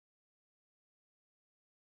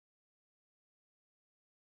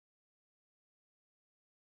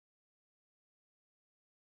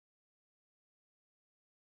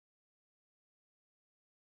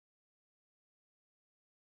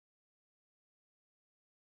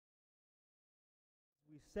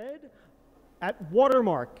said, at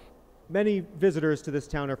Watermark, many visitors to this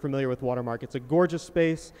town are familiar with Watermark. It's a gorgeous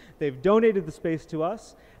space. They've donated the space to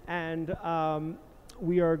us, and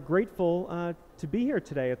we are grateful to be here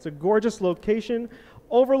today. It's a gorgeous location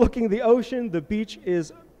overlooking the ocean. The beach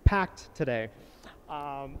is packed today.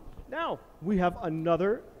 Now we have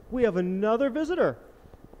another visitor.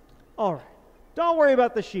 All right, don't worry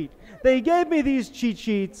about the sheet. They gave me these cheat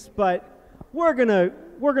sheets, but we're gonna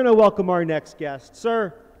welcome our next guest.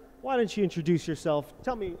 Sir, why don't you introduce yourself?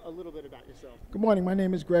 Tell me a little bit about yourself. Good morning. My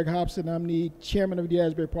name is Greg Hopson. I'm the chairman of the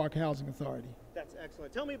Asbury Park Housing Authority. That's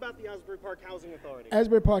excellent. Tell me about the Asbury Park Housing Authority.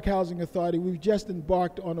 Asbury Park Housing Authority, we've just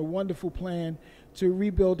embarked on a wonderful plan to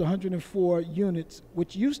rebuild 104 units,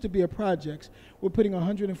 which used to be a projects. We're putting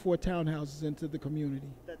 104 townhouses into the community.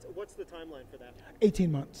 What's the timeline for that?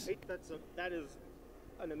 18 months. That is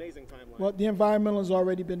an amazing timeline. Well, the environmental has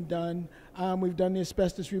already been done. We've done the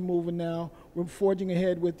asbestos removal now. We're forging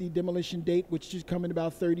ahead with the demolition date, which is coming in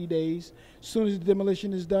about 30 days. As soon as the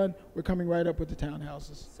demolition is done, we're coming right up with the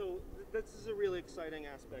townhouses. So this is a really exciting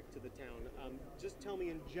aspect to the town. Just tell me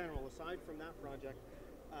in general, aside from that project,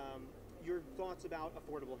 your thoughts about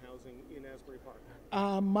affordable housing in Asbury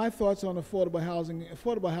Park. My thoughts on affordable housing.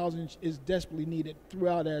 Affordable housing is desperately needed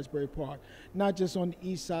throughout Asbury Park, not just on the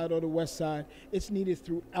east side or the west side. It's needed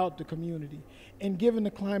throughout the community. And given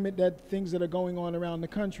the climate things that are going on around the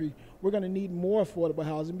country, we're going to need more affordable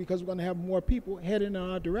housing because we're going to have more people heading in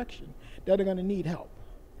our direction that are going to need help.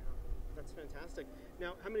 That's fantastic.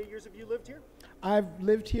 Now, how many years have you lived here? I've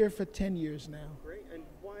lived here for 10 years now. Great. And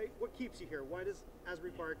what keeps you here? Why does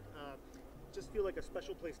Asbury Park just feel like a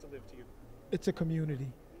special place to live to you? It's a community.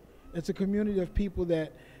 It's a community of people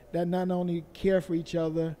that not only care for each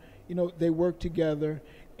other, they work together,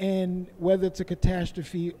 and whether it's a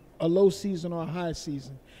catastrophe, a low season or a high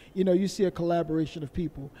season, you see a collaboration of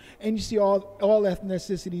people, and you see all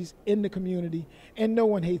ethnicities in the community, and no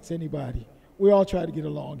one hates anybody. We all try to get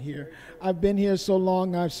along here. I've been here so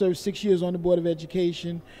long. I've served 6 years on the Board of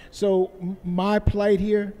Education. So my plight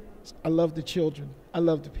here, I love the children. I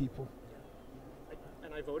love the people.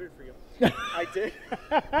 And I voted for you. I did.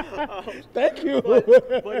 Thank you. But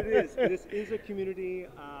this is a community.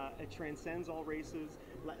 It transcends all races.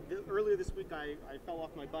 Earlier this week, I fell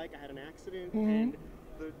off my bike. I had an accident, and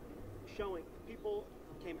the people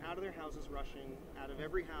came out of their houses rushing, out of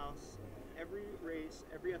every house. Every race,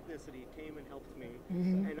 every ethnicity came and helped me,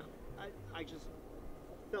 and I just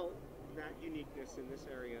felt that uniqueness in this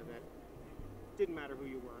area that didn't matter who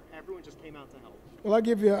you were. Everyone just came out to help. Well, I'll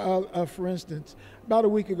give you for instance, about a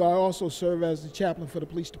week ago, I also serve as the chaplain for the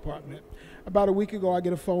police department. About a week ago, I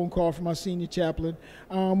get a phone call from our senior chaplain.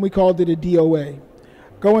 We called it a DOA.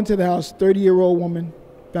 Go into the house, 30-year-old woman,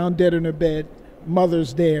 found dead in her bed,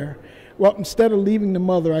 mother's there. Well, instead of leaving the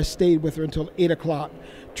mother, I stayed with her until 8 o'clock.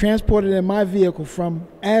 Transported in my vehicle from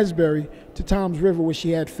Asbury to Toms River where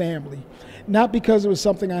she had family. Not because it was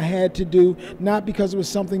something I had to do, not because it was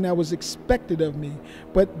something that was expected of me,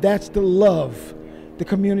 but that's the love the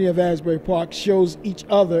community of Asbury Park shows each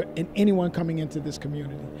other and anyone coming into this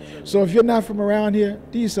community. So if you're not from around here,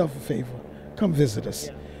 do yourself a favor. Come visit us.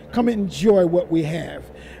 Come and enjoy what we have.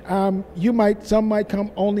 Some might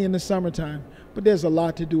come only in the summertime, but there's a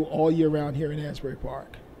lot to do all year round here in Asbury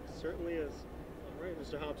Park. It certainly is.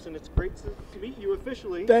 Mr. Hopson, it's great to meet you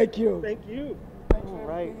officially. Thank you. Thank you. Thanks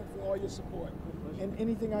for all your support. And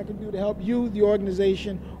anything I can do to help you, the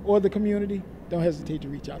organization, or the community, don't hesitate to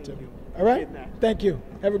reach out to me. All right? Thank you.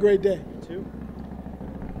 Have a great day. You too.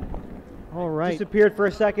 All right. Disappeared for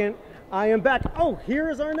a second. I am back. Oh, here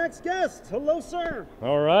is our next guest. Hello, sir.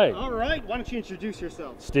 All right. All right. Why don't you introduce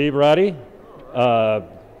yourself? Steve Ratti.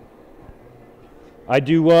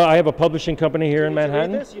 I have a publishing company here in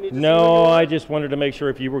Manhattan. No, I just wanted to make sure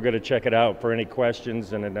if you were going to check it out for any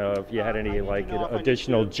questions and if you had any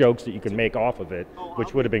additional jokes that you could make off of it,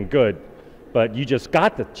 which would have been good. But you just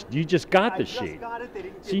got the sheet.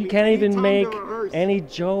 So you can't even make any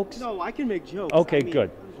jokes? No, I can make jokes. Okay,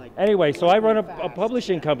 good. Anyway, so I run a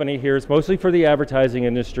publishing company here. It's mostly for the advertising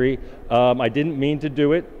industry. I didn't mean to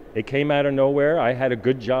do it. It came out of nowhere. I had a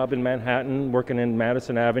good job in Manhattan working in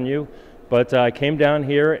Madison Avenue. But I came down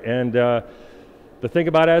here, and the thing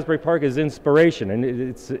about Asbury Park is inspiration, and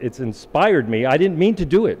it's inspired me. I didn't mean to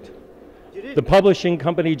do it. You did. The publishing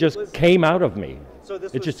company just came out of me. So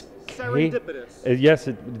this it was just serendipitous. Yes,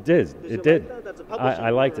 it did. It did. Like that? That's a publishing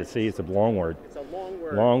I liked word. it. See, it's a long word. It's a long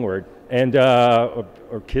word. Long word. And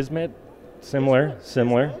or Kismet, similar.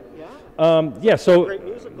 Kismet? Yeah. Yeah. So. Great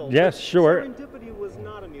musical. Yes, sure. Serendipity was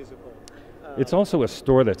not a musical. It's also a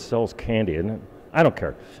store that sells candy, isn't it? I don't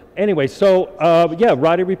care. Anyway, so yeah,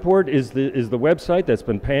 Ratti Report is the website that's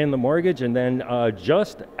been paying the mortgage, and then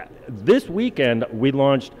just this weekend we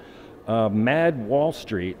launched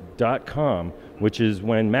madwallstreet.com, which is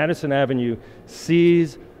when Madison Avenue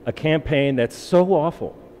sees a campaign that's so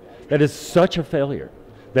awful, that is such a failure,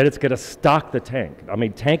 that it's going to stock the tank. I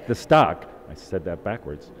mean, tank the stock. I said that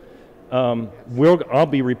backwards. I'll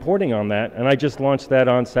be reporting on that, and I just launched that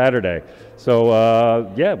on Saturday.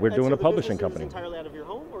 So yeah, we're doing a publishing company. Is entirely out of your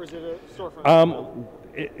home, or is it a storefront?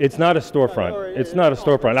 It's not a storefront. It's not a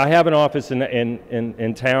storefront. I have an office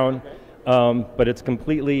in town, okay. But it's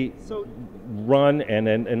completely run,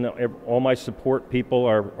 and all my support people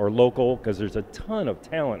are local, because there's a ton of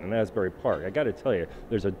talent in Asbury Park. I got to tell you,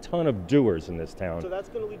 there's a ton of doers in this town. So that's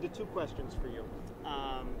going to lead to two questions for you.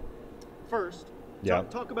 First, yeah.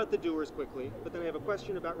 Talk about the doers quickly, but then I have a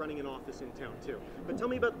question about running an office in town too. But tell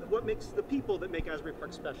me about what makes the people that make Asbury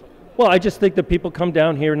Park special. Well, I just think that people come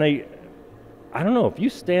down here and I don't know, if you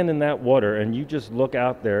stand in that water and you just look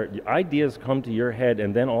out there, ideas come to your head,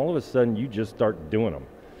 and then all of a sudden you just start doing them.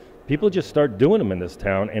 People just start doing them in this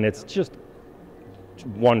town, and it's just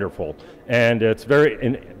wonderful. And it's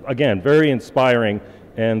very inspiring.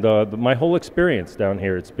 And my whole experience down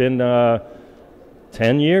here, it's been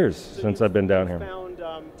 10 years since I've been down here. Found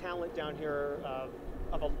talent down here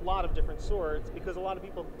of a lot of different sorts, because a lot of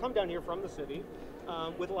people come down here from the city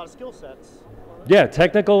with a lot of skill sets. Yeah,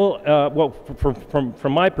 technical. Well,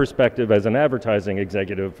 from my perspective as an advertising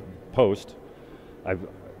executive post, I'm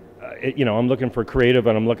looking for creative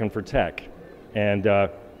and I'm looking for tech, and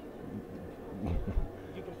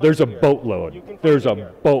there's a boatload. There's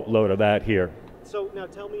a boatload of that here. So now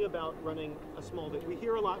tell me about running a small bit. We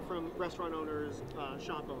hear a lot from restaurant owners,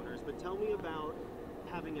 shop owners, but tell me about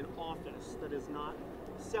having an office that is not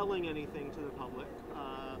selling anything to the public.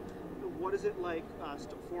 What is it like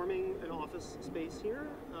forming an office space here?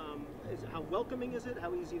 How welcoming is it?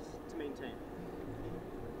 How easy is it to maintain?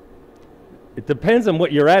 It depends on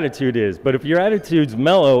what your attitude is, but if your attitude's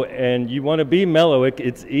mellow and you want to be mellow,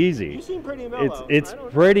 it's easy. You seem pretty mellow. It's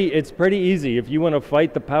pretty easy. If you want to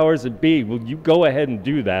fight the powers that be, well, you go ahead and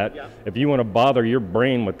do that. Yeah. If you want to bother your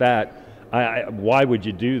brain with that, why would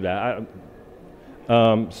you do that?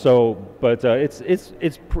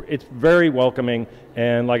 It's very welcoming,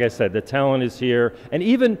 and like I said, the talent is here, and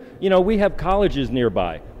even we have colleges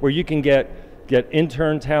nearby where you can get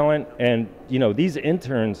intern talent, and these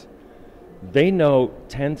interns, they know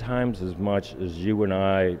 10 times as much as you and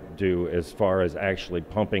I do as far as actually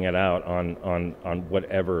pumping it out on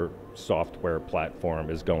whatever software platform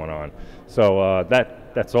is going on. So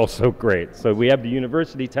that's also great. So we have the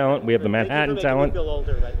university talent, we have the Manhattan talent. Me feel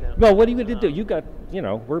older right now. Well, what are you going to do? You got,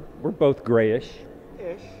 we're both grayish.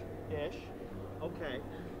 Ish. Okay.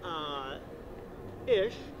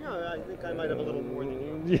 Ish. I think I might have a little more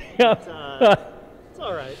than you. Yeah. But, it's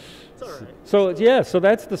all right. So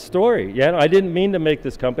that's the story. Yeah, I didn't mean to make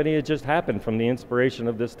this company. It just happened from the inspiration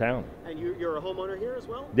of this town. And you're a homeowner here as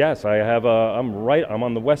well? Yes, I have. I'm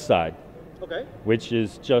on the west side. Okay. Which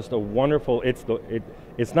is just a wonderful.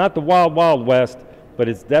 It's not the wild west, but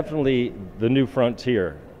it's definitely the new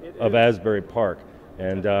frontier of Asbury Park,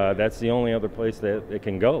 and that's the only other place that it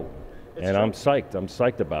can go. And I'm psyched. I'm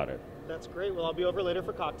psyched about it. That's great. Well, I'll be over later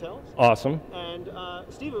for cocktails. Awesome. And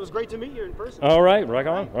Steve, it was great to meet you in person. All right, rock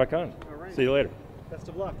on. All right. See you later. Best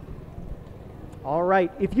of luck. All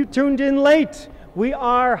right, if you tuned in late, we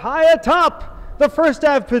are high atop the First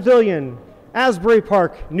Ave Pavilion, Asbury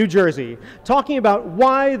Park, New Jersey, talking about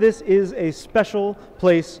why this is a special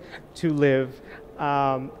place to live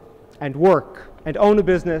and work and own a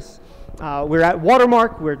business. We're at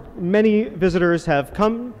Watermark, where many visitors have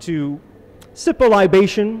come to sip a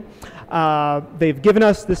libation. They've given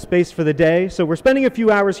us this space for the day, so we're spending a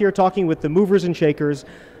few hours here talking with the movers and shakers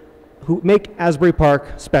who make Asbury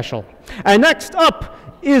Park special. And next up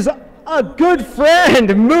is a good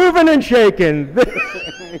friend, moving and shaking,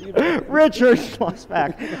 Richard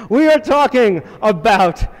Schlossbach. We are talking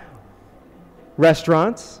about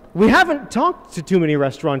restaurants. We haven't talked to too many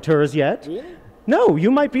restaurateurs yet. Really? No, you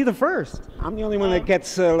might be the first. I'm the only one that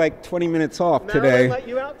gets like 20 minutes off Marilyn today. let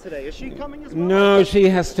you out today. Is she coming as well? No, she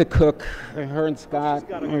has to cook. Her and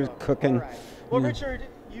Scott are cooking. All right. Well, Richard,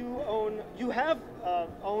 you have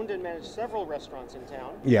owned and managed several restaurants in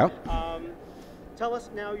town. Yeah. Tell us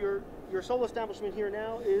now, your sole establishment here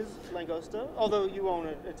now is Langosta, although you own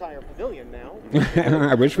an entire pavilion now.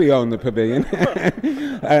 I wish we owned the pavilion.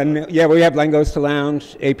 And yeah, we have Langosta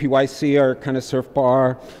Lounge, APYC, our kind of surf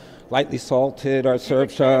bar, Lightly Salted, our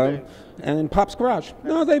surf show, and Pop's Garage.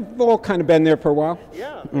 No, they've all kind of been there for a while.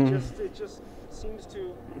 Yeah, it just seems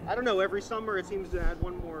to, I don't know, every summer it seems to add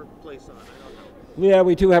one more place on. I don't know. Yeah,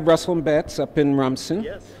 we do have Russell and Betts up in Rumson,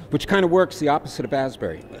 Yes. which kind of works the opposite of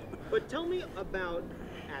Asbury. But tell me about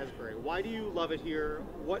Asbury. Why do you love it here?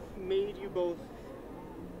 What made you both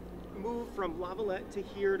move from Lavalette to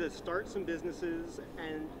here to start some businesses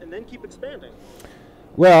and then keep expanding?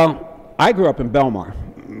 Well, I grew up in Belmar,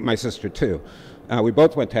 my sister too. We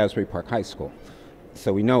both went to Asbury Park High School.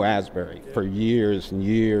 So we know Asbury for years and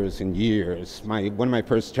years and years. One of my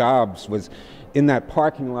first jobs was in that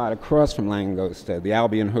parking lot across from Langosta, the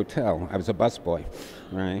Albion Hotel. I was a busboy,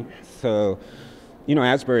 right? So, you know,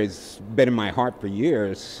 Asbury's been in my heart for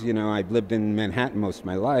years. You know, I've lived in Manhattan most of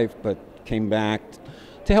my life, but came back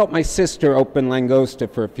to help my sister open Langosta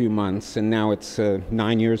for a few months, and now it's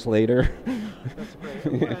 9 years later. That's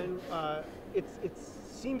great. And it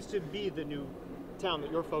seems to be the new town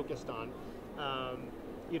that you're focused on.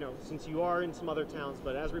 You know, since you are in some other towns,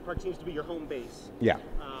 but Asbury Park seems to be your home base. Yeah.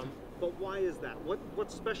 But why is that?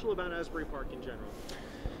 What's special about Asbury Park in general?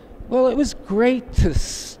 Well, it was great to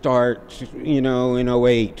start, you know, in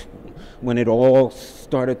 '08 when it all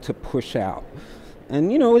started to push out.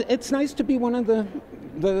 And, you know, it's nice to be one of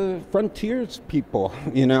the frontiers people,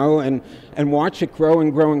 you know, and watch it grow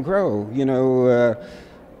and grow and grow. You know,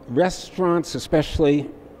 restaurants, especially,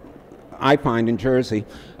 I find in Jersey,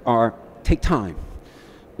 take time.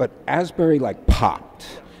 But Asbury like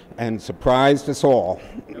popped and surprised us all,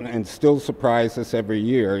 and still surprise us every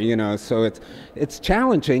year, you know. So it's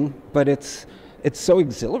challenging, but it's so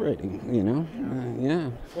exhilarating, you know. Yeah.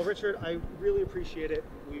 Well, Richard, I really appreciate it.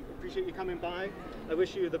 We appreciate you coming by. I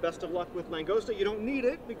wish you the best of luck with Langosta. You don't need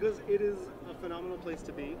it because it is a phenomenal place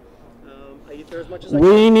to be. I eat there as much as I can.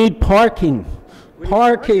 We need parking.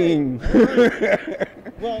 Parking. Right.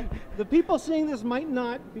 Well, the people seeing this might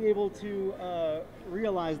not be able to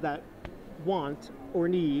realize that want or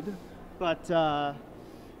need, but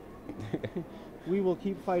we will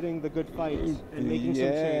keep fighting the good fight and making some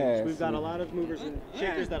change. We've got a lot of movers and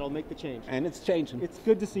shakers that'll make the change. And it's changing. It's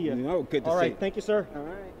good to see you. No, good to see you. All right, thank you, sir. All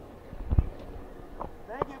right.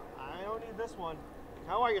 Thank you. I don't need this one.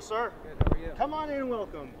 How are you, sir? Good, how are you? Come on in and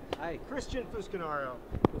welcome. Hi. Christian Fuscarino.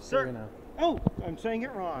 Fuscarino. Oh, I'm saying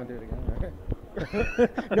it wrong. I'll do it again.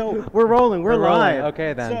 No, we're rolling. We're rolling. live.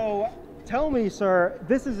 Okay, then. So, tell me, sir,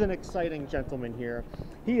 this is an exciting gentleman here.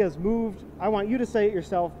 He has moved, I want you to say it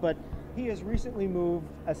yourself, but he has recently moved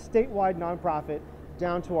a statewide nonprofit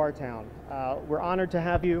down to our town. We're honored to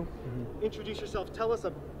have you. Mm-hmm. Introduce yourself. Tell us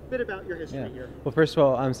a bit about your history here. Well, first of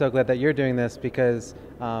all, I'm so glad that you're doing this because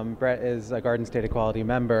Brett is a Garden State Equality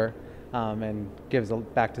member and gives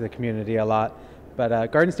back to the community a lot.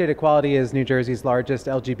 But Garden State Equality is New Jersey's largest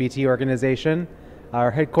LGBT organization.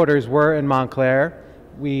 Our headquarters were in Montclair.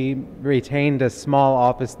 We retained a small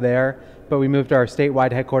office there, but we moved our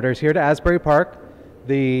statewide headquarters here to Asbury Park,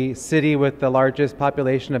 the city with the largest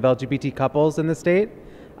population of LGBT couples in the state.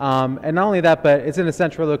 And not only that, but it's in a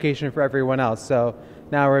central location for everyone else. So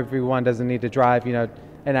now everyone doesn't need to drive, you know,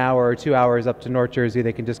 an hour or 2 hours up to North Jersey.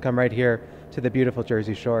 They can just come right here to the beautiful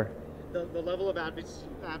Jersey Shore. The level of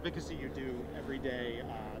advocacy you do every day,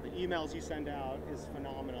 the emails you send out is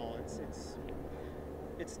phenomenal.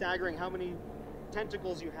 It's staggering how many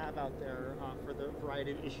tentacles you have out there for the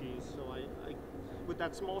variety of issues. So with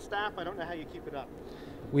that small staff, I don't know how you keep it up.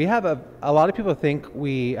 We have a lot of people think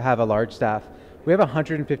we have a large staff. We have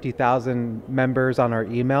 150,000 members on our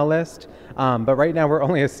email list, but right now we're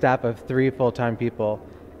only a staff of 3 full-time people.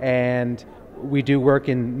 And we do work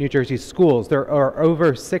in New Jersey schools. There are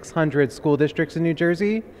over 600 school districts in New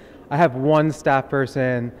Jersey. I have 1 staff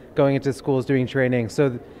person going into schools doing training.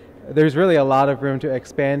 So there's really a lot of room to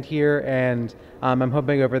expand here, and I'm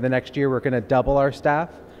hoping over the next year we're going to double our staff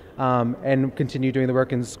and continue doing the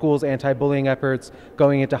work in schools, anti-bullying efforts,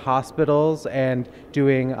 going into hospitals and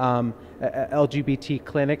doing LGBT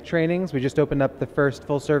clinic trainings. We just opened up the first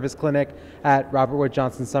full-service clinic at Robert Wood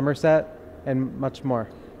Johnson, Somerset, and much more.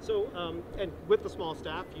 So, and with the small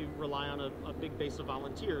staff, you rely on a big base of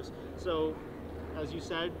volunteers. So, as you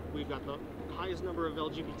said, we've got the highest number of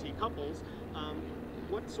LGBT couples.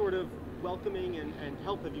 What sort of welcoming and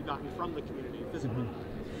help have you gotten from the community physically?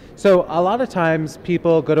 So a lot of times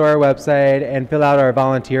people go to our website and fill out our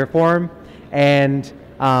volunteer form, and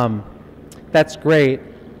that's great,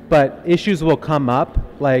 but issues will come up,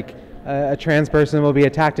 like a trans person will be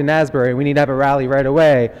attacked in Asbury, we need to have a rally right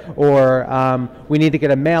away, or we need to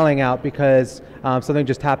get a mailing out because something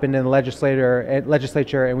just happened in the legislature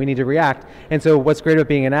and we need to react. And so what's great about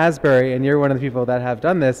being in Asbury, and you're one of the people that have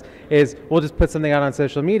done this, is we'll just put something out on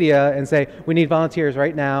social media and say, we need volunteers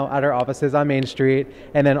right now at our offices on Main Street,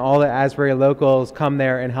 and then all the Asbury locals come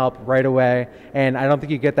there and help right away. And I don't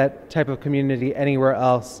think you get that type of community anywhere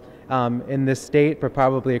else in this state, but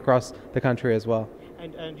probably across the country as well.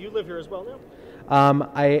 And you live here as well now?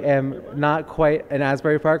 I am not quite an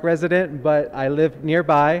Asbury Park resident, but I live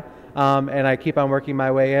nearby, and I keep on working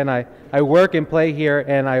my way in. I work and play here,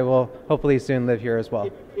 and I will hopefully soon live here as well.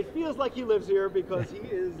 It feels like he lives here because he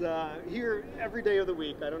is here every day of the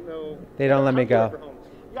week. I don't know. They don't let me go.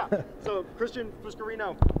 Yeah, so Christian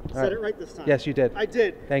Fuscarino said it right this time. Yes, you did. I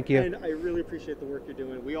did. Thank you. And I really appreciate the work you're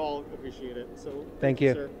doing. We all appreciate it. So thank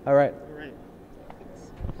you. Sir. All right. All right.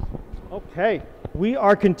 Okay, we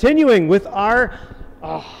are continuing with our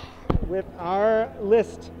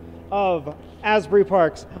list of Asbury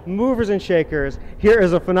Park's movers and shakers. Here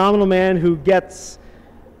is a phenomenal man who gets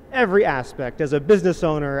every aspect as a business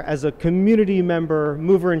owner, as a community member,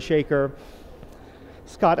 mover and shaker.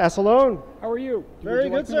 Scott Asalone. How are you? Very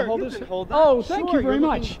good, sir. Oh, thank you very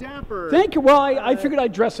much. Thank you. Well, I figured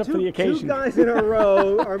I'd dress up for the occasion. Two guys in a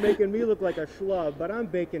row are making me look like a schlub, but I'm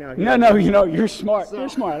baking out here. No, you're smart. So. You're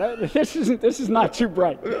smart. This is not too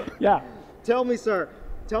bright. Yeah. Tell me, sir.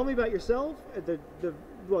 Tell me about yourself,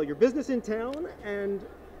 your business in town, and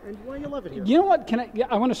why you love it here. You know what?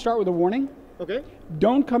 I want to start with a warning. Okay.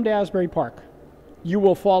 Don't come to Asbury Park. You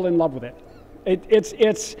will fall in love with it.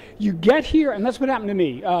 It's you get here, and that's what happened to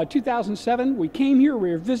me. 2007, we came here,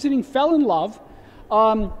 we were visiting, fell in love,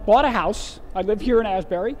 bought a house. I live here in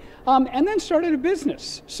Asbury, and then started a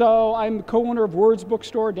business. So I'm the co-owner of Words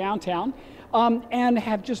Bookstore downtown, and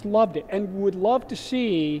have just loved it, and would love to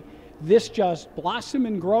see this just blossom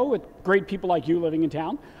and grow with great people like you living in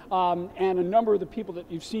town, and a number of the people that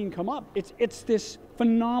you've seen come up. It's this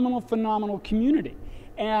phenomenal community,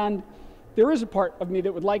 and there is a part of me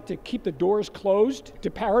that would like to keep the doors closed to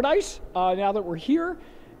paradise now that we're here,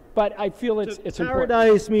 but I feel it's important.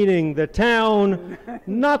 Paradise meaning the town,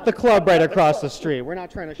 not the club right across the street. We're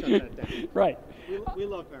not trying to shut that down. Right. We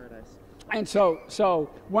love paradise. And so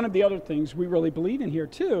one of the other things we really believe in here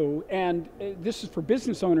too, and this is for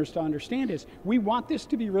business owners to understand, is we want this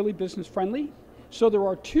to be really business friendly. So there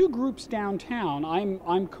are two groups downtown.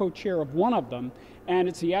 I'm co-chair of one of them, and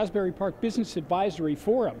it's the Asbury Park Business Advisory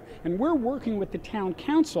Forum. And we're working with the town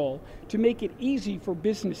council to make it easy for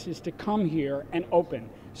businesses to come here and open.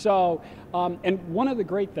 So, and one of the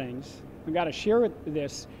great things, I've got to share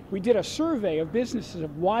this, we did a survey of businesses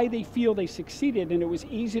of why they feel they succeeded and it was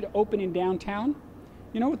easy to open in downtown.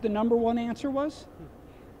 You know what the number one answer was?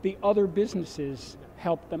 The other businesses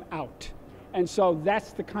helped them out. And so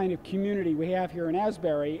that's the kind of community we have here in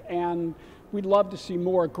Asbury, and we'd love to see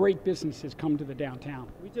more great businesses come to the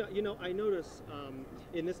downtown. We do, you know, I notice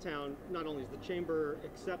in this town, not only is the chamber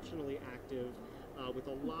exceptionally active with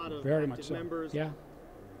a lot of Very active much so. members, yeah.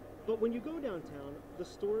 But when you go downtown, the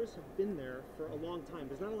stores have been there for a long time.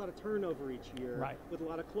 There's not a lot of turnover each year, right, with a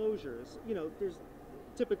lot of closures. You know, there's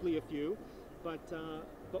typically a few, but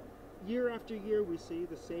year after year, we see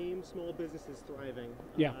the same small businesses thriving.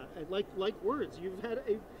 Yeah. And like Words, you've had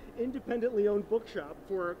a independently owned bookshop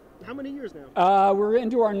for how many years now? We're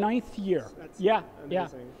into our 9th year. That's amazing. Yeah.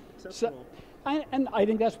 Exceptional. And I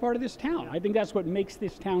think that's part of this town. Yeah. I think that's what makes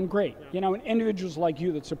this town great. Yeah. You know, and individuals like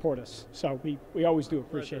you that support us. So we always do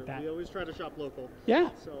appreciate that. We always try to shop local. Yeah.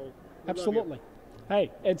 So absolutely.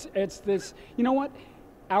 Hey, it's this. You know what?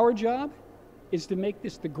 Our job is to make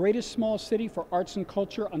this the greatest small city for arts and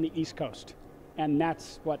culture on the East Coast. And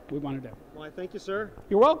that's what we want to do. Well, I thank you, sir.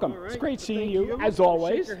 You're welcome. Right. It's great seeing Thank you, as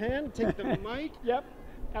always. Shake your hand, take the mic. Yep.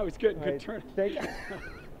 That was good. All Good right. turn. Thank you.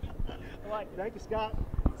 Thank you, Scott.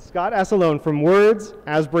 Scott Asalone from Words,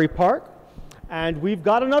 Asbury Park. And we've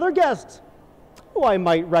got another guest who I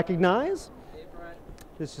might recognize.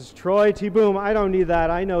 This is Troy Teeboom. I don't need that.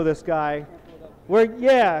 I know this guy.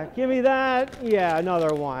 Yeah, give me that. Yeah,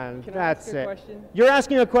 another one. Can That's I ask a it. Question? You're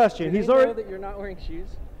asking a question. Do they know that you're not wearing shoes?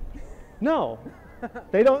 No,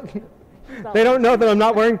 they don't. They don't know that I'm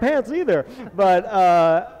not wearing pants either. But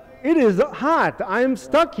it is hot. I'm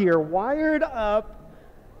stuck here, wired up.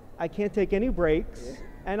 I can't take any breaks,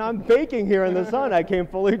 and I'm baking here in the sun. I came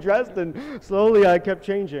fully dressed, and slowly I kept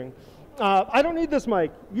changing. I don't need this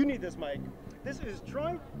mic. You need this mic. This is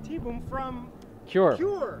Troy Teeboom from Cure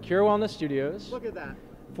Cure Wellness Studios. Look at that.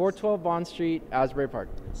 412 Bond Street, Asbury Park.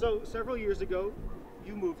 So several years ago,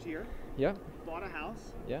 you moved here. Yeah. Bought a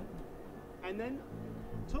house. Yeah. And then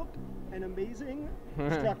took an amazing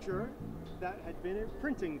structure that had been a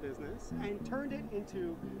printing business and turned it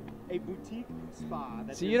into a boutique spa.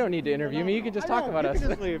 So you don't need to interview me. You can just talk about us. You can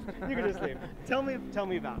just leave. You can just leave. Tell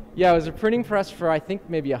me about it. Yeah, it was a printing press for I think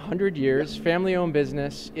maybe 100 years. Family-owned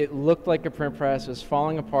business. It looked like a print press. It was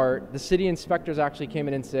falling apart. The city inspectors actually came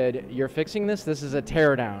in and said, "You're fixing this. This is a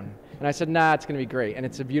tear down." And I said, "Nah, it's going to be great." And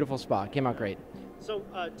it's a beautiful spa. It came out great. So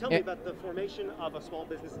tell me about the formation of a small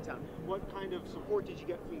business in town. What kind of support did you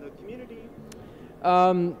get from the community?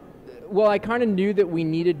 Well, I kind of knew that we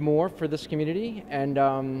needed more for this community, and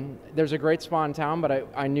there's a great spot in town, but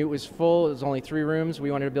I knew it was full. It was only 3 rooms.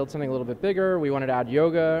 We wanted to build something a little bit bigger. We wanted to add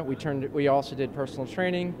yoga. We also did personal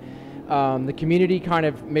training. The community kind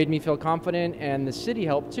of made me feel confident, and the city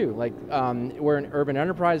helped too. Like, we're an urban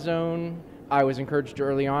enterprise zone. I was encouraged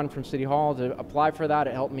early on from City Hall to apply for that.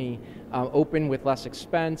 It helped me open with less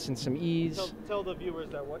expense and some ease. Tell the viewers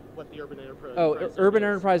that what the urban enterprise urban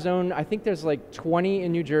enterprise zone, I think there's like 20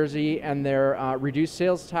 in New Jersey, and they're reduced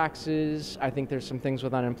sales taxes. I think there's some things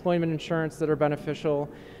with unemployment insurance that are beneficial.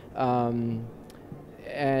 And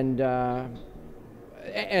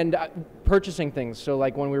purchasing things. So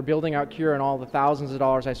like when we were building out Cure and all the thousands of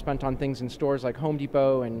dollars I spent on things in stores like Home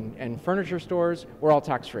Depot and furniture stores, we're all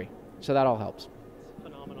tax-free. So that all helps.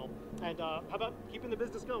 Phenomenal. And how about keeping the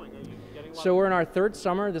business going? Are you getting So we're in our 3rd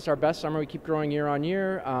summer. This is our best summer. We keep growing year on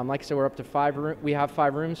year. Like I said, we're up to 5 rooms. We have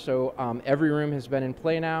 5 rooms, so every room has been in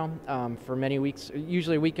play now for many weeks.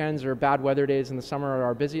 Usually weekends or bad weather days in the summer are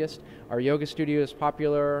our busiest. Our yoga studio is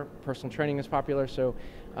popular. Personal training is popular. So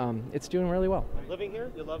it's doing really well. Living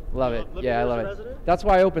here? You love it. Living Yeah, I here love as a it. resident? That's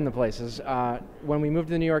why I opened the places. When we moved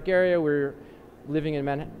to the New York area, we're living in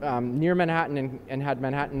near Manhattan and had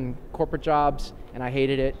Manhattan corporate jobs, and I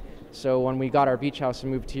hated it. So when we got our beach house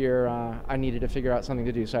and moved here, I needed to figure out something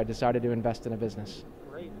to do, so I decided to invest in a business.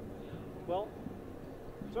 Great. Well,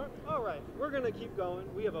 all right, we're going to keep going.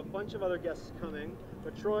 We have a bunch of other guests coming,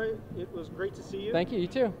 but Troy, it was great to see you. Thank you, you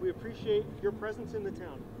too. We appreciate your presence in the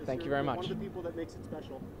town. Thank you very much. One of the people that makes it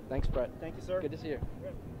special. Thanks, Brett. Thank you, sir. Good to see you.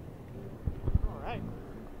 All right.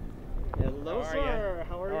 Hello, sir.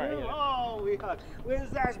 How are you? Oh, we hug. We're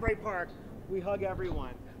in Asbury Park. We hug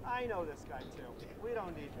everyone. I know this guy too. We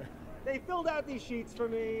don't need. They filled out these sheets for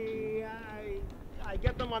me. I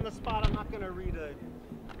get them on the spot. I'm not going to read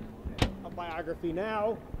a biography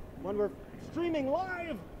now. When we're streaming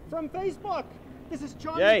live from Facebook, this is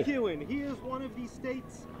John McEwen. He is one of the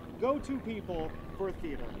state's go-to people for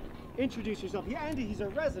theater. Introduce yourself. And he's a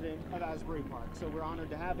resident of Asbury Park, so we're honored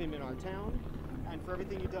to have him in our town and for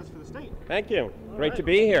everything he does for the state. Thank you. All Great right. to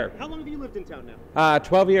be here. How long have you lived in town now?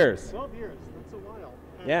 12 years. 12 years. That's a while.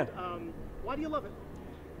 And, Yeah. Why do you love it?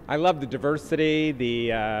 I love the diversity,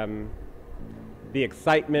 the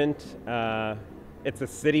excitement. It's a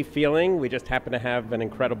city feeling. We just happen to have an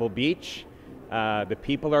incredible beach. The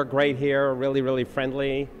people are great here, really, really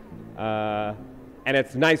friendly. And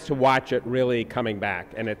it's nice to watch it really coming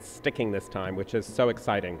back, and it's sticking this time, which is so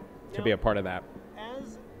exciting to be a part of that.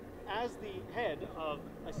 As the head of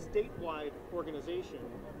a statewide organization,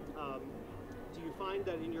 do you find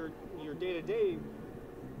that in your day-to-day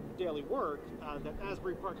daily work that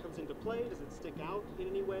Asbury Park comes into play? Does it stick out in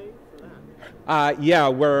any way for that? Yeah,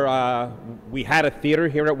 we had a theater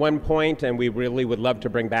here at one point, and we really would love to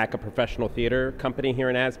bring back a professional theater company here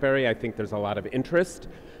in Asbury. I think there's a lot of interest.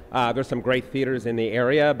 There's some great theaters in the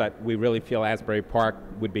area, but we really feel Asbury Park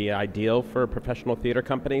would be ideal for a professional theater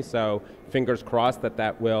company, so fingers crossed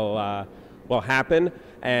that will happen.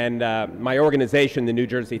 And my organization, the New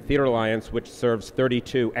Jersey Theater Alliance, which serves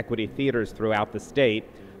 32 equity theaters throughout the state,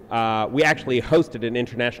 we actually hosted an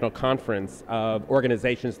international conference of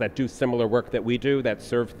organizations that do similar work that we do, that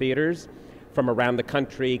serve theaters from around the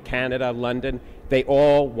country, Canada, London. They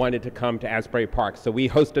all wanted to come to Asbury Park. So we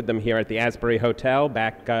hosted them here at the Asbury Hotel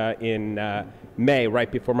back in May,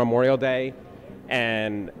 right before Memorial Day.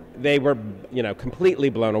 And they were, completely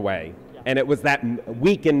blown away. And it was that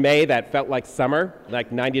week in May that felt like summer,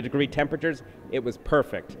 like 90-degree temperatures. It was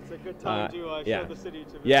perfect. It's a good time to show the city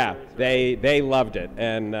to visitors. Yeah, they loved it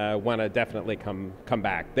and want to definitely come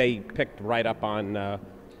back. They picked right up on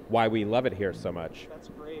why we love it here so much. That's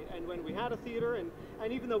great. And when we had a theater, and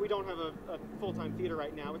even though we don't have a full-time theater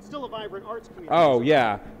right now, it's still a vibrant arts community. Oh,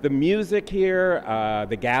 yeah. The music here,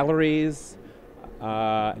 the galleries,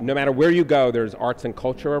 no matter where you go, there's arts and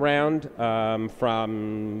culture around,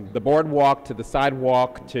 from the boardwalk to the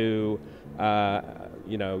sidewalk to,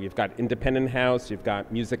 you've got Independent House, you've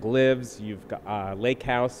got Music Lives, you've got Lake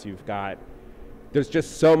House, there's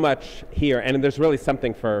just so much here, and there's really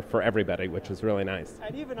something for everybody, which is really nice.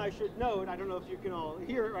 And even I should note, I don't know if you can all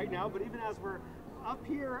hear it right now, but even as we're up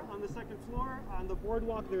here on the second floor on the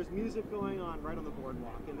boardwalk, there's music going on right on the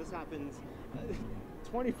boardwalk, and this happens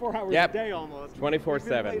 24 hours a day almost.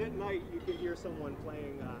 24/7. Even late at night, you can hear someone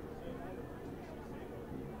playing.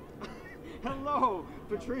 Hello,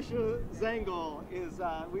 Patricia Zengel is.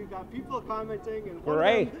 We've got people commenting, and one of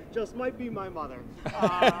them just might be my mother.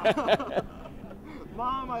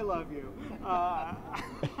 Mom, I love you.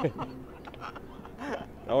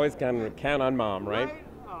 Always count on Mom, right?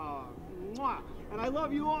 Oh, mwah. And I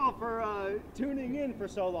love you all for tuning in for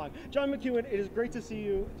so long. John McEwen, it is great to see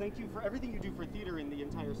you. Thank you for everything you do for theater in the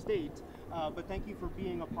entire state, but thank you for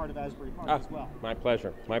being a part of Asbury Park as well. My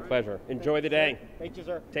pleasure. My pleasure. Enjoy the day. Thank you,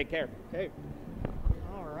 sir. Take care. Okay.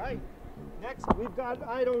 All right. Next, we've got,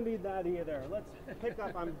 I don't need that either. Let's pick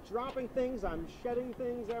up. I'm dropping things. I'm shedding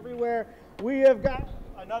things everywhere. We have got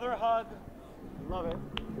another hug. Love it.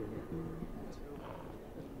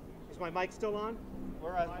 Is my mic still on?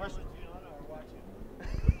 Where's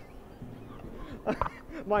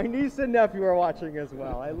my niece and nephew are watching as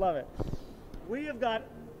well. I love it. We have got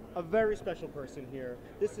a very special person here.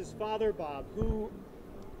 This is Father Bob, who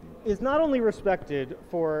is not only respected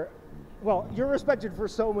for, well, you're respected for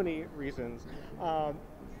so many reasons.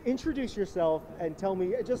 Introduce yourself and tell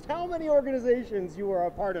me just how many organizations you are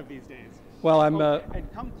a part of these days. Well, I'm.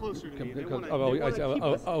 And come closer to me. They want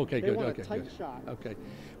okay, good. Okay, tight shot. Okay.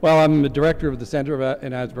 Well, I'm the director of the Center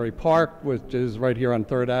in Asbury Park, which is right here on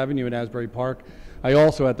 3rd Avenue in Asbury Park. I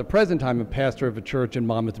also, at the present time, am pastor of a church in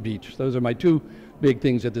Monmouth Beach. Those are my two big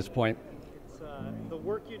things at this point. It's the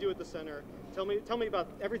work you do at the center. Tell me about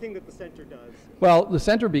everything that the center does. Well, the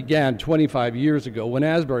center began 25 years ago when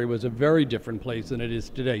Asbury was a very different place than it is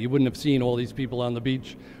today. You wouldn't have seen all these people on the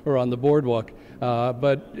beach or on the boardwalk,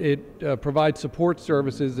 but it provides support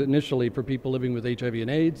services initially for people living with HIV and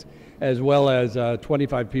AIDS, as well as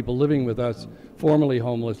 25 people living with us, formerly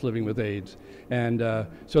homeless, living with AIDS. And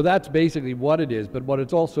so that's basically what it is, but what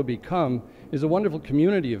it's also become is a wonderful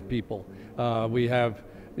community of people. We have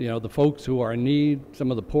the folks who are in need, some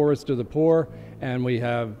of the poorest of the poor, and we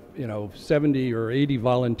have 70 or 80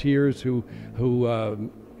 volunteers who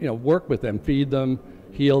work with them, feed them,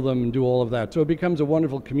 heal them, and do all of that. So it becomes a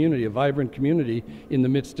wonderful community, a vibrant community in the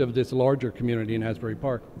midst of this larger community in Asbury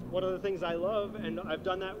Park. One of the things I love, and I've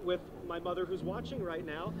done that with my mother who's watching right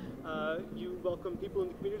now, you welcome people in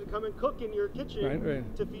the community to come and cook in your kitchen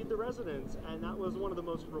to feed the residents, and that was one of the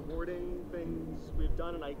most rewarding things we've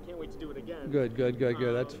done, and I can't wait to do it again. Good.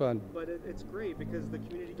 That's fun. But it's great because the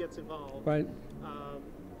community gets involved. Right.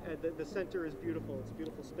 And the center is beautiful. It's a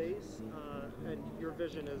beautiful space, and your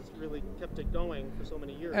vision has really kept it going for so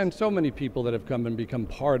many years. And so many people that have come and become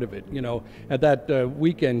part of it. At that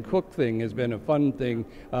weekend cook thing has been a fun thing.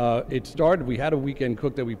 It started, we had a weekend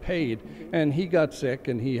cook that we paid, and he got sick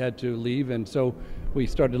and he had to leave, and so we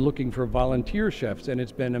started looking for volunteer chefs, and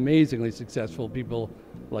it's been amazingly successful. People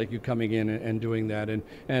like you coming in and doing that,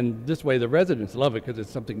 and this way the residents love it because it's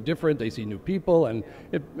something different. They see new people, and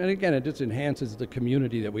again, it just enhances the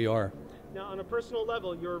community that we are. Now, on a personal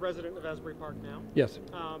level, you're a resident of Asbury Park now. Yes.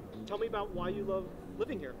 Tell me about why you love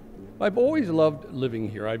living here. I've always loved living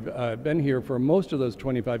here. I've been here for most of those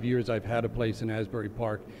 25 years. I've had a place in Asbury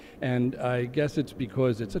Park, and I guess it's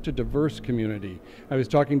because it's such a diverse community. I was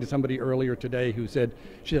talking to somebody earlier today who said,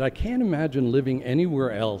 I can't imagine living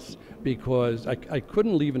anywhere else because I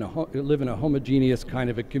couldn't live in a homogeneous kind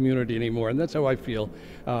of a community anymore, and that's how I feel.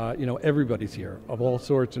 Everybody's here of all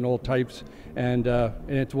sorts and all types, and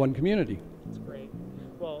it's one community. That's great.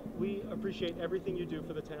 Well, we appreciate everything you do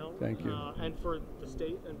for the town. Thank you. And for the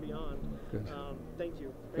state and beyond. Good. Thank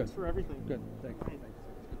you. Thanks for everything. Good. Thanks.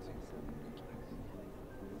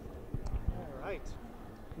 All right.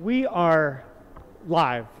 We are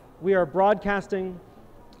live. We are broadcasting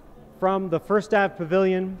from the First Ave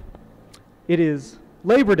Pavilion. It is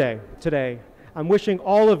Labor Day today. I'm wishing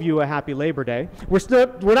all of you a happy Labor Day.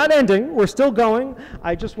 We're not ending. We're still going.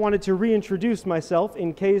 I just wanted to reintroduce myself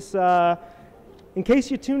in case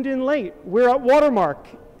you tuned in late. We're at Watermark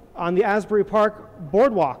on the Asbury Park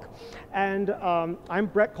Boardwalk. And I'm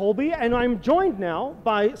Brett Colby, and I'm joined now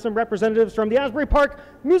by some representatives from the Asbury Park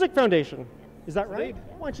Music Foundation. Is that right?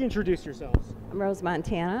 Why don't you introduce yourselves? I'm Rose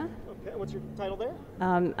Montana. Okay, what's your title there?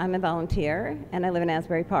 I'm a volunteer, and I live in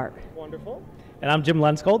Asbury Park. Wonderful. And I'm Jim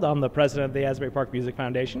Lenskold. I'm the president of the Asbury Park Music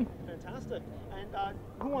Foundation. Fantastic. And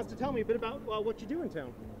who wants to tell me a bit about what you do in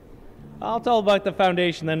town? I'll tell about the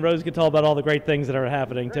foundation, then Rose can tell about all the great things that are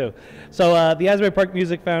happening too. So the Asbury Park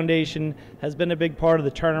Music Foundation has been a big part of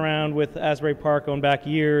the turnaround with Asbury Park going back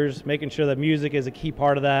years, making sure that music is a key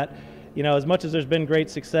part of that. As much as there's been great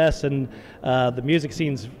success and the music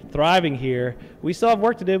scene's thriving here, we still have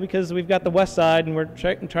work to do because we've got the West Side and we're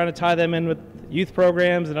trying to tie them in with youth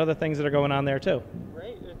programs and other things that are going on there too.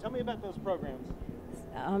 Great. Tell me about those programs.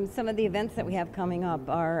 Some of the events that we have coming up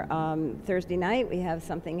are Thursday night. We have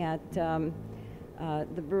something at the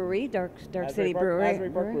brewery, Dark City Brewery. Asbury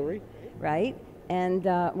Park Brewery. Right. And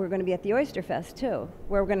we're going to be at the Oyster Fest too,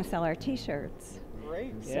 where we're going to sell our T-shirts.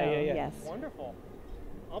 Great. So, Yeah. Yes. Wonderful.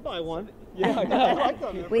 I'll buy one. Yeah, I know. I like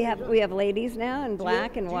them. They're We pretty have ladies now in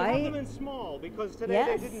black and do you white. have them in small? Because today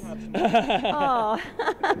Yes. they didn't have small. Oh.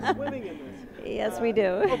 I'm swimming in this. Yes, we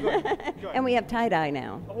do. Oh, good. Good. And we have tie-dye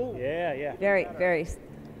now. Oh, Yeah. Very.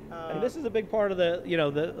 And this is a big part of the,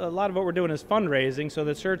 a lot of what we're doing is fundraising, so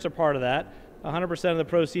the shirts are part of that. 100% of the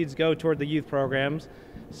proceeds go toward the youth programs.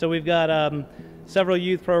 So we've got several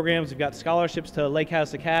youth programs. We've got scholarships to Lake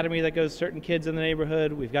House Academy that goes to certain kids in the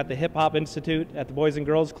neighborhood. We've got the Hip Hop Institute at the Boys and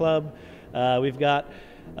Girls Club. We've got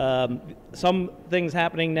some things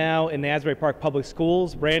happening now in the Asbury Park Public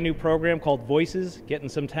Schools, brand new program called Voices, getting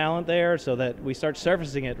some talent there so that we start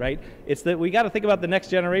surfacing it, right? It's that we got to think about the next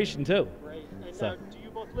generation too. Great. And So. do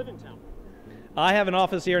you both live in town? I have an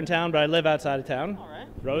office here in town, but I live outside of town. All right.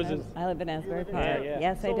 Roses. I live in Asbury live in Park. town? Yeah.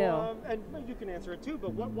 Yes, I do. And you can answer it too,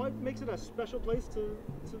 but what makes it a special place to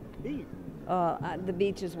be? The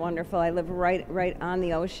beach is wonderful. I live right on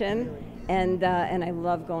the ocean, and I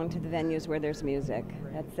love going to the venues where there's music.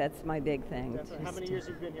 That's my big thing. How many years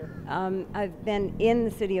have you been here? I've been in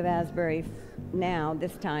the city of Asbury now,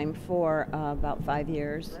 this time, for about 5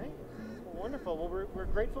 years. Right. Well, wonderful. Well, we're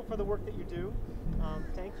grateful for the work that you do.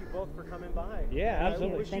 Thank you both for coming by. Yeah, I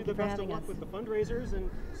absolutely. wish Thank you you the for best of having luck us. with the fundraisers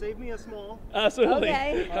and save me a small. Absolutely.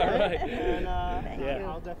 Okay. All right. And Thank Yeah. you.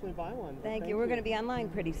 I'll definitely buy one. Thank you. We're going to be online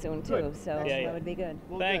pretty soon, too, Good. so Yeah. that would be good.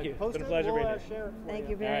 Well, Thank good. you. It's Post been a it, pleasure we'll, being here. share it for Thank you.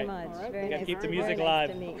 you very All right. much. All right. Very Gotta nice. keep the very music nice live.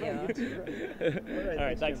 to meet you. All All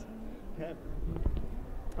right, thanks. Okay.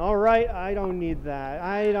 All right, I don't need that.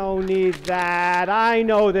 I don't need that. I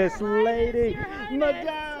know this lady.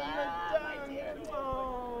 Madame.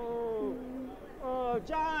 Oh,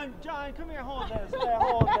 John, come here, hold this. Yeah,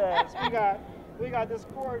 hold this. We got this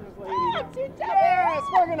gorgeous lady. Yes,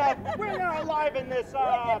 we're gonna liven this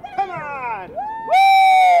up. Come on.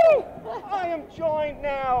 Woo! I am joined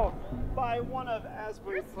now by one of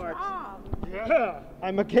Asbury Park's. Yeah,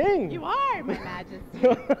 I'm a king. You are, my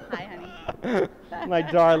majesty. Hi, honey. My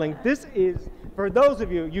darling. This is, for those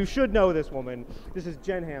of you, you should know this woman. This is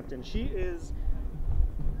Jenn Hampton. She is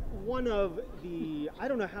one of the, I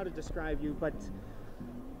don't know how to describe you, but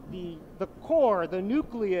the core, the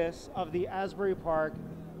nucleus of the Asbury Park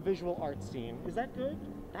visual arts scene. Is that good?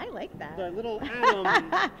 I like that. The little atom.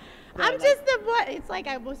 I'm just the what? It's like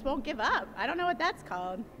I just won't give up. I don't know what that's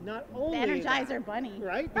called. Not only The Energizer that, Bunny.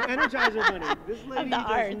 Right? The Energizer Bunny. This lady the does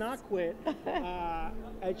arts. not quit.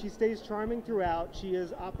 And she stays charming throughout. She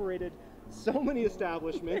has operated so many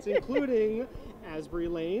establishments, including Asbury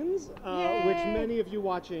Lanes, which many of you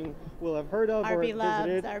watching will have heard of or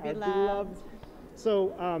visited. Our beloved.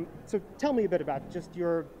 So tell me a bit about just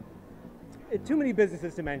your. Too many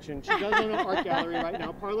businesses to mention. She does own an art gallery right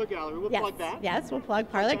now, Parlor Gallery. We'll plug that. Yes, we'll plug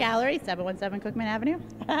Parlor Gallery, 717 Cookman Avenue.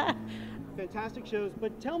 Fantastic shows.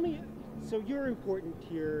 But tell me, so you're important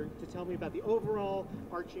here to tell me about the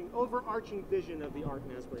overarching vision of the art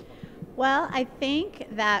in Asbury Park. Well, I think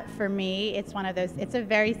that for me, it's one of those, it's a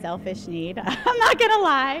very selfish need. I'm not going to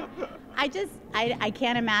lie. I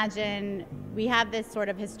can't imagine, we have this sort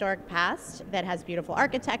of historic past that has beautiful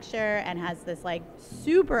architecture and has this like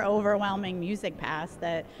super overwhelming music past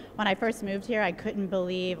that when I first moved here, I couldn't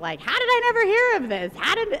believe, like, how did I never hear of this?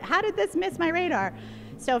 How did this miss my radar?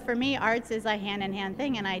 So for me, arts is a hand-in-hand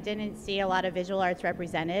thing, and I didn't see a lot of visual arts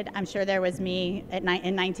represented. I'm sure there was me in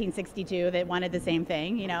 1962 that wanted the same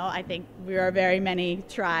thing. You know, I think we are a very many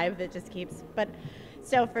tribe that just keeps, but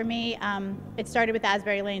so for me, it started with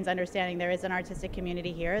Asbury Lanes, understanding there is an artistic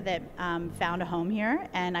community here that found a home here,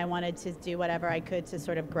 and I wanted to do whatever I could to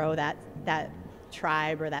sort of grow that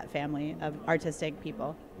tribe or that family of artistic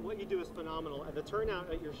people. What you do is phenomenal, and the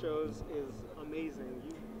turnout at your shows is amazing.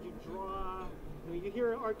 You draw. I mean, you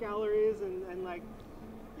hear art galleries and like,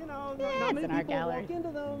 you know, not many people walk into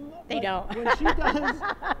them. They don't. When she does,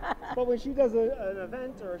 but when she does an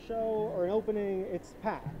event or a show or an opening, it's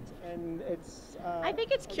packed, and it's. I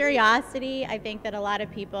think it's curiosity. I think that a lot of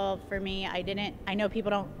people, for me, I know people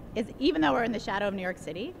don't, even though we're in the shadow of New York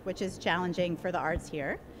City, which is challenging for the arts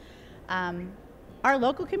here, our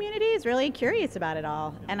local community is really curious about it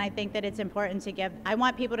all. And I think that it's important to I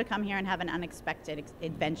want people to come here and have an unexpected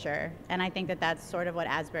adventure. And I think that that's sort of what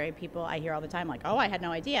Asbury people, I hear all the time, like, oh, I had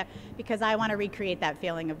no idea. Because I want to recreate that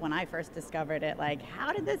feeling of when I first discovered it, like,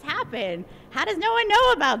 how did this happen? How does no one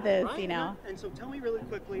know about this, right, you know? And so tell me really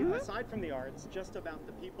quickly, aside from the arts, just about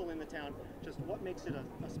the people in the town, just what makes it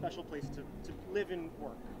a special place to live and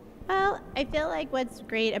work? Well, I feel like what's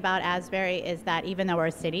great about Asbury is that even though we're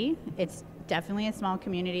a city, it's definitely a small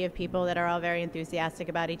community of people that are all very enthusiastic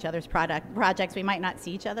about each other's projects. We might not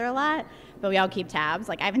see each other a lot, but we all keep tabs.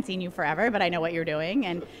 Like, I haven't seen you forever, but I know what you're doing.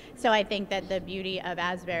 And so I think that the beauty of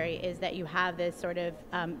Asbury is that you have this sort of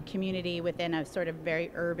community within a sort of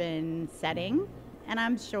very urban setting. And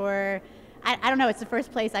I'm sure, I don't know, it's the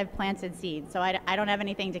first place I've planted seeds, so I don't have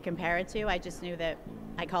anything to compare it to. I just knew that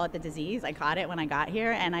I call it the disease. I caught it when I got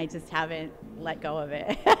here, and I just haven't let go of it.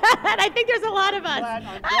 And I think there's a lot of us.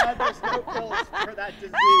 I'm glad there's no pills for that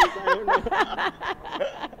disease. I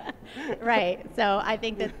don't know. Right. So I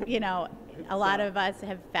think that, you know, a lot of us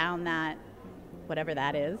have found that, whatever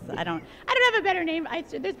that is. I don't have a better name.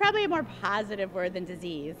 There's probably a more positive word than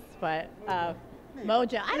disease, but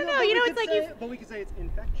mojo. I don't know. You know, it's like but we could say it's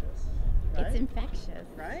infectious. Right? It's infectious.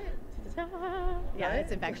 Right? Yeah, right?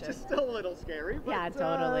 it's infectious. It's still a little scary. But, yeah,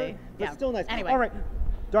 totally. But yeah. still nice. Anyway. All right,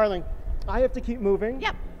 darling, I have to keep moving.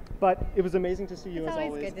 Yep. But it was amazing to see you It's as always.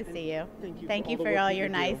 always good to see you. Thank you for all your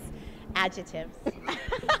nice adjectives. Have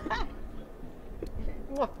a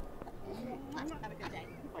good day.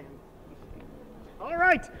 All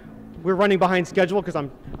right. We're running behind schedule because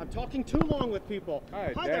I'm talking too long with people.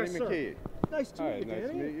 Hi, there, Danny sir. McKee. Nice to meet you, nice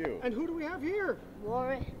Danny. to meet you. And who do we have here?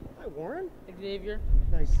 Warren. Hi, Warren. Xavier.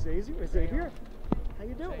 Nice to see you. Xavier. How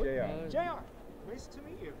you doing? JR. JR. Nice to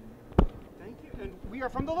meet you. Thank you. And we are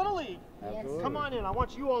from the Little League. Absolutely. Come on in. I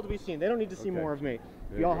want you all to be seen. They don't need to see more of me.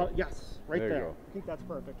 There You all you go. yes, right There you there. go. I think that's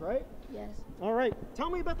perfect, right? Yes. All right. Tell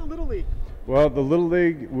me about the Little League. Well, the Little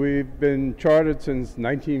League, we've been chartered since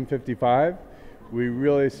 1955. We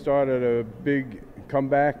really started a big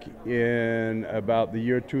comeback in about the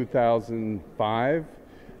year 2005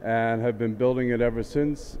 and have been building it ever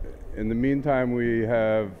since. In the meantime, we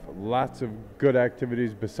have lots of good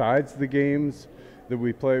activities besides the games that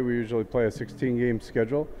we play. We usually play a 16-game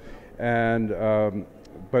schedule, and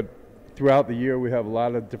but throughout the year we have a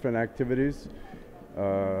lot of different activities.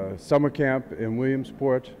 Summer camp in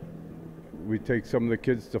Williamsport. We take some of the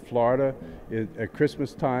kids to Florida at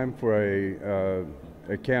Christmas time for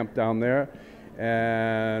a camp down there,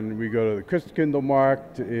 and we go to the Christkindl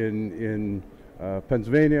Markt in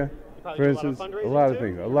Pennsylvania. For instance, a lot of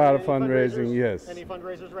things. A lot of fundraising, yes. Any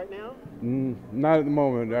fundraisers right now? Not at the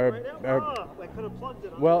moment. Right now? I could have plugged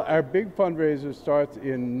it. Well, our big fundraiser starts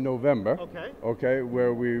in November. Okay. Okay,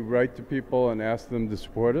 where we write to people and ask them to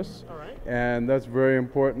support us. All right. And that's very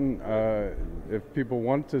important. If people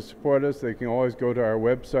want to support us, they can always go to our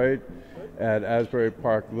website at Asbury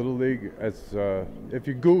Park Little League. If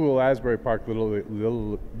you Google Asbury Park Little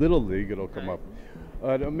League, it'll come up.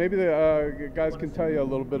 Maybe the guys can tell you a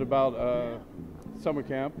little bit about summer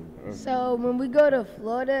camp. So when we go to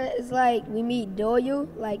Florida, it's like we meet Doyle.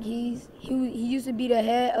 Like he used to be the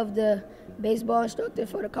head of the baseball instructor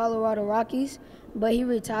for the Colorado Rockies, but he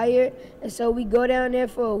retired. And so we go down there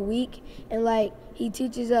for a week, and like he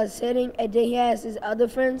teaches us hitting, and then he has his other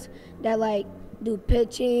friends that like do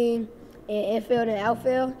pitching and infield and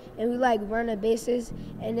outfield, and we like run the bases.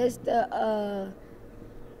 And it's the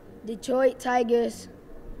Detroit Tigers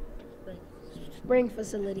spring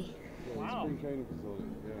facility. Wow. Spring training facility,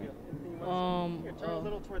 yeah. Turn a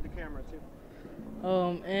little toward the camera too.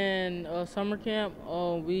 And summer camp,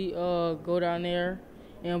 we go down there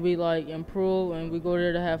and we like improve, and we go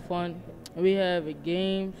there to have fun. And we have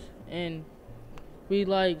games, and we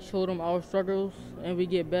like show them our struggles, and we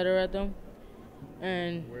get better at them.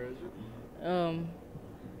 And where is it?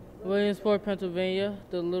 Williamsport, Pennsylvania,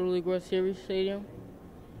 the Little League World Series Stadium.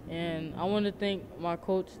 And I want to thank my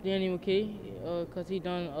coach, Danny McKee, because he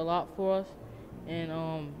done a lot for us,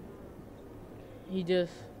 and he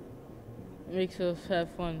just makes us have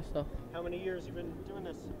fun and stuff. How many years you been doing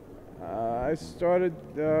this? I started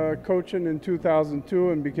coaching in 2002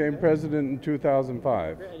 and became president in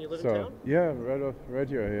 2005. Great. And you live in so, town? Yeah, right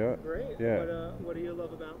here, yeah. Great. Yeah. What do you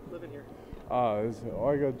love about living here? All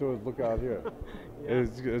you gotta do is look out here. Yeah.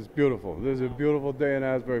 It's beautiful. This is a beautiful day in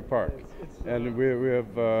Asbury Park, and we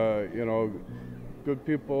have good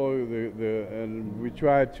people. And we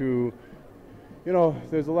try to,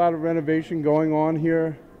 there's a lot of renovation going on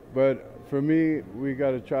here, but for me, we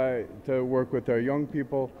got to try to work with our young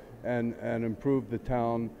people and improve the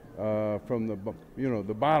town from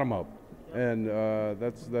the bottom up, and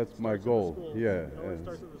that's my goal. Yeah,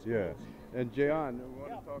 and Jayon, you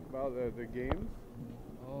want to talk about the games?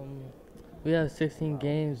 We have 16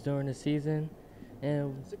 games during the season,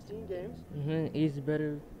 and 16 games. Each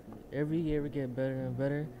better. Every year we get better and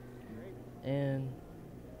better, and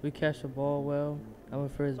we catch the ball well. I'm a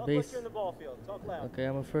first Talk base. like you're in the ball field. Talk loud. Okay,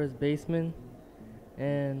 I'm a first baseman,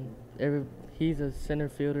 and he's a center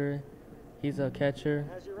fielder, He's a catcher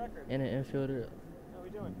How's your record? and an infielder. How we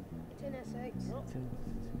doing? 10-6.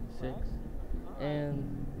 6.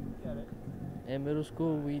 And Get it. in middle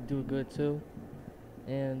school, we do good too.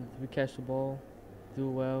 And we catch the ball, do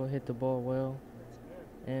well, hit the ball well.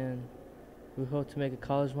 And we hope to make a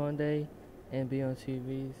college one day and be on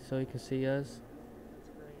TV so you can see us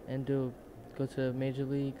and go to major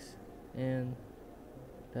leagues, and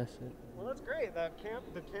that's it. Well, that's great. The camp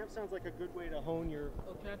sounds like a good way to hone your.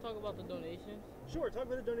 Oh, can I talk about the donations? Sure, talk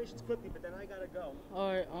about the donations quickly, but then I gotta go.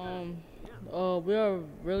 All right. We are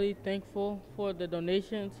really thankful for the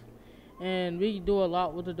donations, and we do a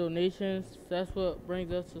lot with the donations. That's what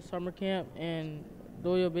brings us to summer camp and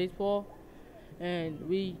Doyle baseball, and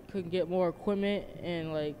we could get more equipment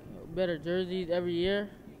and like better jerseys every year.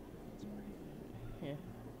 Yeah.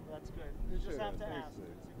 Well, that's good. You just have to ask.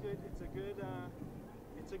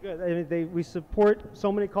 It's a good. I mean, we support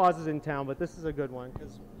so many causes in town, but this is a good one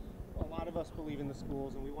because a lot of us believe in the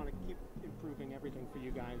schools, and we want to keep improving everything for you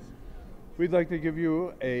guys. We'd like to give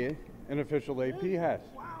you an official AP hat.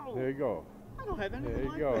 Wow. There you go. I don't have anything There you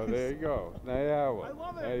like go. this. There you go. Now you have one. I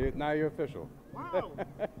love it. Now you're official. Wow. I love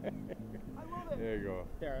it. There you go.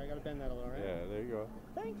 There, I gotta bend that a little, right? Yeah, there you go.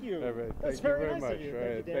 Thank you. All right, That's thank you very very nice much. of you. All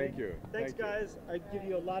right, Thank you, Danny. thank you. Thanks, Thank you. guys. I give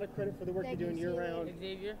you a lot of credit for the work you're doing year round.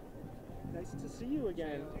 Xavier. Nice to see you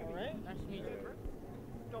again. All right. Nice to meet you.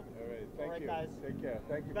 Go. All right, thank you. Guys. Take care.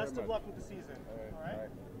 Thank you Best very of much. luck with the season. All right.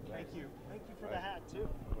 bye. Thank you. Thank you for the Bye. hat too.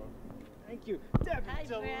 Thank you, Debbie Hi,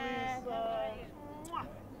 DeLisa. Brad. How are you? Mwah.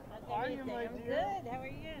 How are you, my I'm dear? good. How are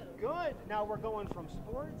you? Good. Now we're going from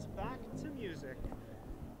sports back to music.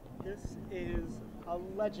 This is a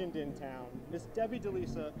legend in town, Miss Debbie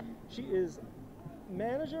DeLisa. She is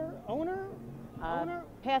manager, owner?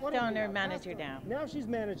 Past What are you owner, now? manager Past now. Now she's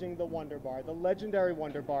managing the Wonder Bar, the legendary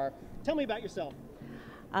Wonder Bar. Tell me about yourself.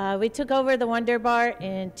 We took over the Wonder Bar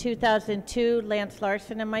in 2002, Lance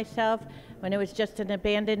Larson and myself, when it was just an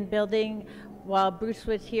abandoned building. While Bruce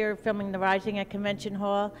was here filming The Rising at Convention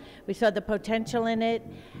Hall, we saw the potential in it,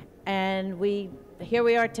 and here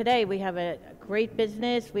we are today. We have a great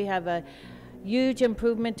business. We have a huge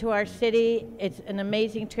improvement to our city. It's an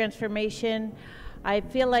amazing transformation. I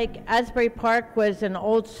feel like Asbury Park was an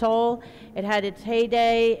old soul. It had its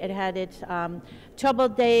heyday. It had its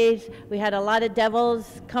troubled days. We had a lot of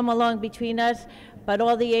devils come along between us, but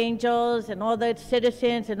all the angels and all the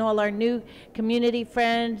citizens and all our new community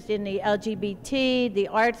friends in the LGBT, the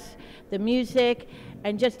arts, the music,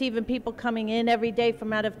 and just even people coming in every day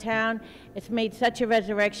from out of town, it's made such a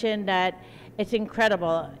resurrection that it's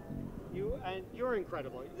incredible. You're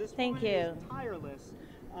incredible. This Thank woman you. is tireless.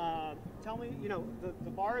 Tell me, the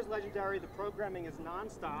bar is legendary. The programming is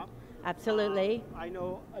nonstop. Absolutely. I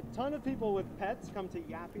know a ton of people with pets come to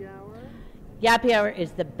Yappy Hour. Yappy Hour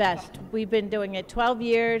is the best. We've been doing it 12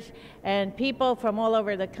 years, and people from all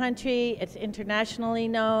over the country, it's internationally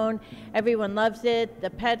known. Everyone loves it. The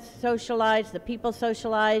pets socialize, the people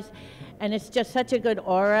socialize, and it's just such a good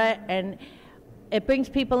aura, and it brings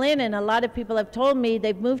people in, and a lot of people have told me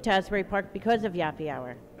they've moved to Asbury Park because of Yappy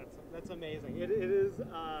Hour. That's amazing. It is.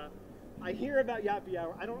 I hear about Yappy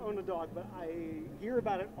Hour. I don't own a dog, but I hear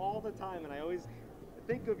about it all the time, and I always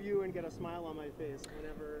think of you and get a smile on my face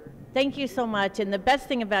whenever. Thank you so much. And the best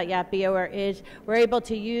thing about Yappy Hour is we're able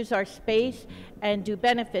to use our space and do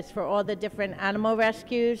benefits for all the different animal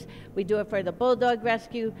rescues. We do it for the Bulldog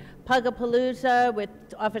Rescue, Pugapalooza with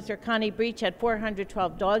Officer Connie Breach had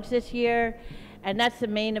 412 dogs this year. And that's the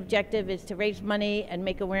main objective, is to raise money and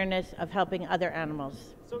make awareness of helping other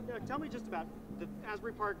animals. So tell me just about the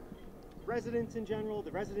Asbury Park residents in general,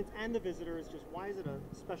 the residents and the visitors. Just why is it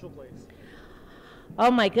a special place? Oh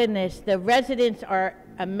my goodness, the residents are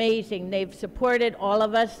amazing. They've supported all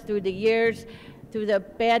of us through the years. Through the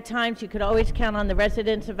bad times, you could always count on the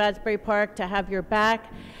residents of Asbury Park to have your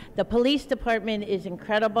back. The police department is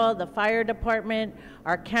incredible, the fire department,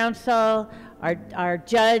 our council, our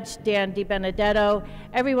judge, Dan DiBenedetto,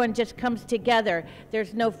 everyone just comes together.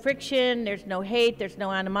 There's no friction, there's no hate, there's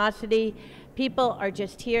no animosity. People are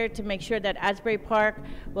just here to make sure that Asbury Park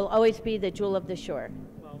will always be the jewel of the shore.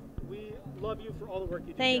 Well, we love you for all the work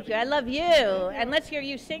you do. Thank you. I love you. And let's hear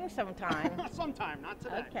you sing sometime. Sometime, not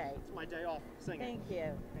today. Okay. It's my day off singing. Thank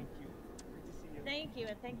you. Thank you. Good to see you. Thank you,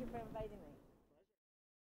 and thank you for inviting me.